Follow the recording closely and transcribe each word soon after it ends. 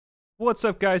What's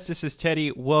up, guys? This is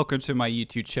Teddy. Welcome to my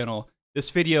YouTube channel. This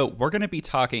video, we're going to be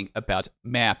talking about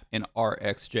map in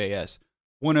RxJS,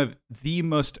 one of the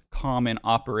most common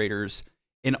operators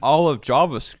in all of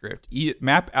JavaScript.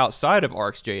 Map outside of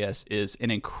RxJS is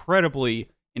an incredibly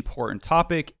important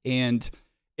topic, and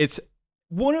it's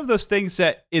one of those things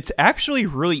that it's actually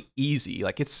really easy.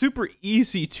 Like, it's super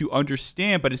easy to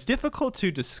understand, but it's difficult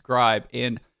to describe.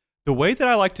 And the way that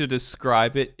I like to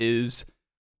describe it is,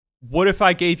 what if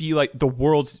I gave you like the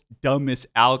world's dumbest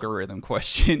algorithm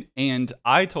question and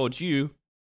I told you,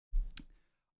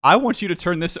 I want you to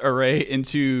turn this array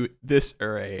into this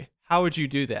array? How would you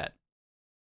do that?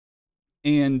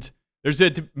 And there's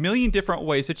a million different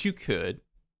ways that you could,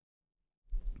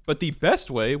 but the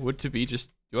best way would to be just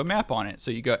do a map on it.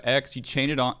 So you go X, you chain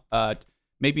it on,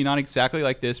 maybe not exactly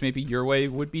like this, maybe your way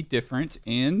would be different,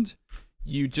 and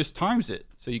you just times it.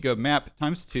 So you go map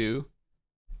times 2,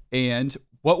 and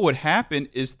what would happen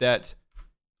is that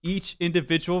each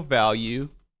individual value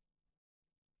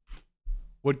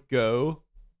would go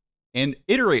and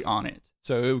iterate on it.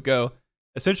 So it would go,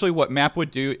 essentially what map would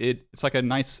do, it's like a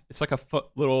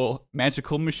little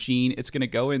magical machine. It's going to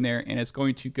go in there and it's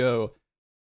going to go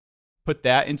put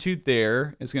that into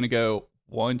there. It's going to go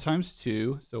 1 times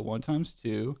 2, so 1 times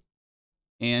 2,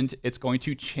 and it's going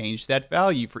to change that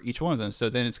value for each one of them.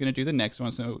 So then it's going to do the next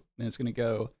one. So then it's going to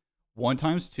go 1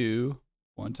 times 2,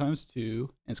 1 times 2,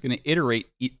 and it's going to iterate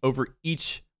over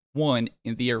each one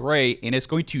in the array, and it's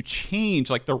going to change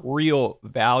like the real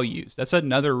values. That's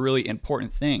another really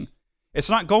important thing. It's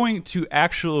not going to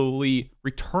actually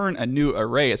return a new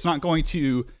array. It's not going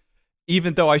to,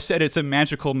 even though I said it's a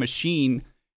magical machine,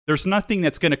 there's nothing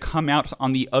that's going to come out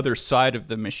on the other side of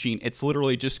the machine. It's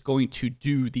literally just going to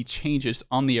do the changes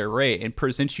on the array and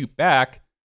present you back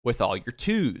with all your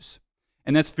 2s.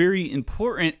 And that's very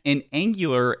important in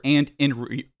Angular and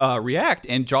in React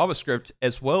and JavaScript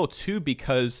as well, too,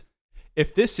 because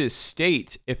if this is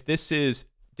state, if this is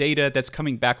data that's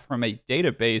coming back from a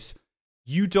database,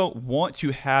 you don't want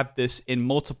to have this in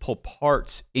multiple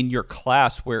parts in your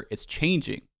class where it's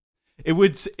changing. It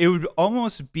would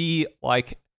almost be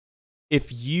like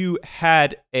if you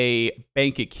had a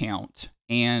bank account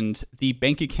and the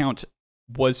bank account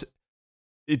was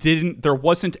there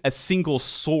wasn't a single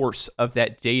source of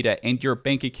that data, and your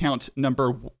bank account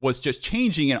number was just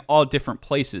changing in all different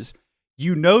places.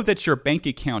 You know that your bank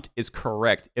account is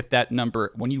correct if that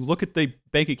number, when you look at the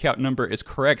bank account number, is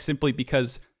correct simply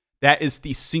because that is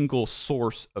the single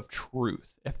source of truth,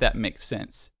 if that makes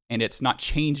sense. And it's not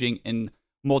changing in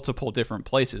multiple different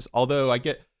places. Although I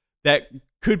get that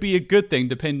could be a good thing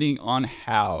depending on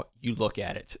how you look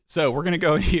at it. So we're going to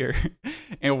go in here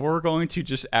and we're going to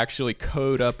just actually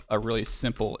code up a really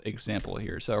simple example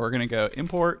here. So we're going to go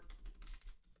import.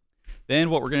 Then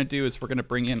what we're going to do is we're going to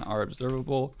bring in our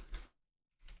observable,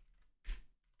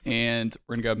 and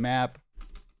we're going to go map,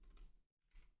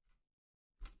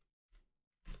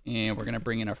 and we're going to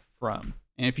bring in a from.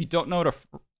 And if you don't know what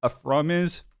a from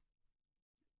is,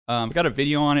 I've got a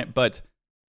video on it, but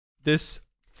this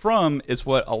from is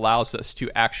what allows us to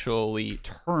actually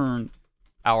turn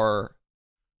our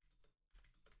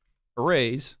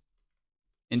arrays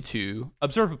into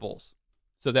observables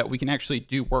so that we can actually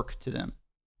do work to them.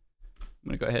 I'm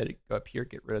going to go ahead and go up here,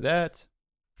 get rid of that.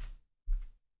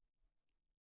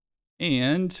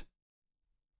 And,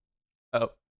 oh,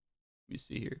 let me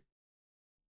see here.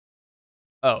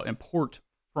 Oh, import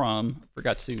from,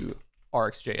 forgot to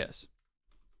RxJS.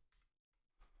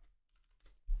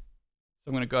 So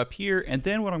I'm going to go up here, and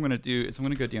then what I'm going to do is I'm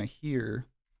going to go down here.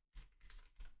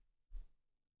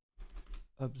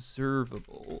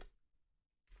 Observable.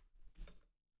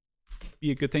 Be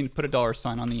a good thing to put a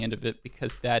 $sign on the end of it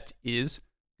because that is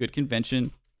good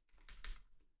convention.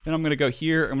 Then I'm going to go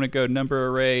here. I'm going to go number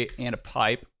array and a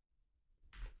pipe.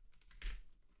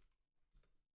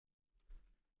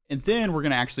 And then we're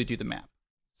going to actually do the map.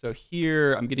 So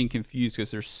here I'm getting confused because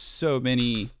there's so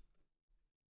many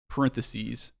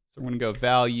parentheses. So I'm going to go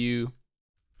value. I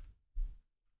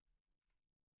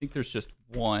think there's just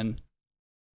one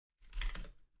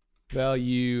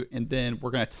value, and then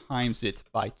we're going to times it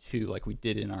by 2 like we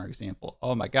did in our example.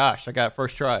 Oh my gosh, I got it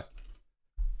first try.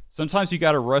 Sometimes you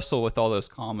got to wrestle with all those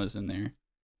commas in there.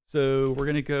 So we're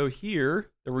going to go here,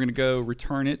 then we're going to go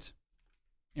return it,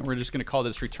 and we're just going to call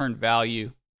this return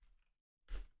value.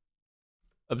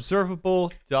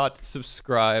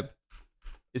 Observable.subscribe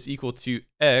is equal to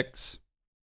x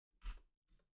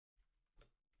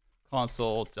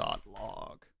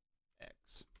console.log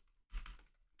x.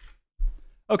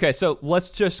 Okay, so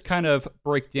let's just kind of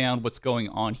break down what's going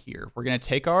on here. We're going to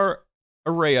take our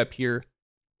array up here,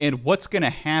 and what's going to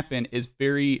happen is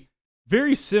very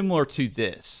very similar to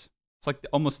this. It's like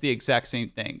almost the exact same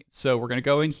thing. So we're going to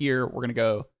go in here. We're going to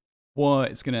go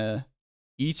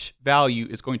each value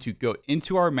is going to go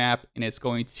into our map, and it's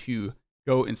going to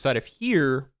go inside of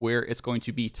here where it's going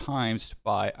to be times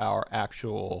by our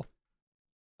actual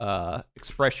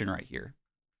expression right here.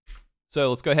 So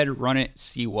let's go ahead and run it,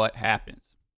 see what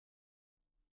happens.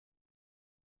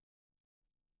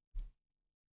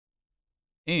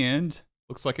 And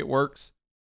looks like it works.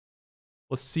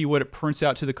 Let's see what it prints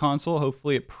out to the console.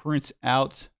 Hopefully it prints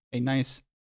out a nice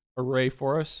array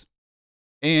for us.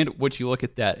 And would you look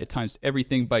at that, it times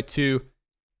everything by 2.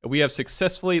 We have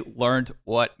successfully learned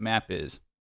what map is.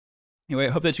 Anyway,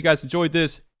 I hope that you guys enjoyed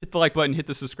this. Hit the like button, hit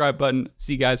the subscribe button.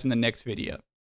 See you guys in the next video.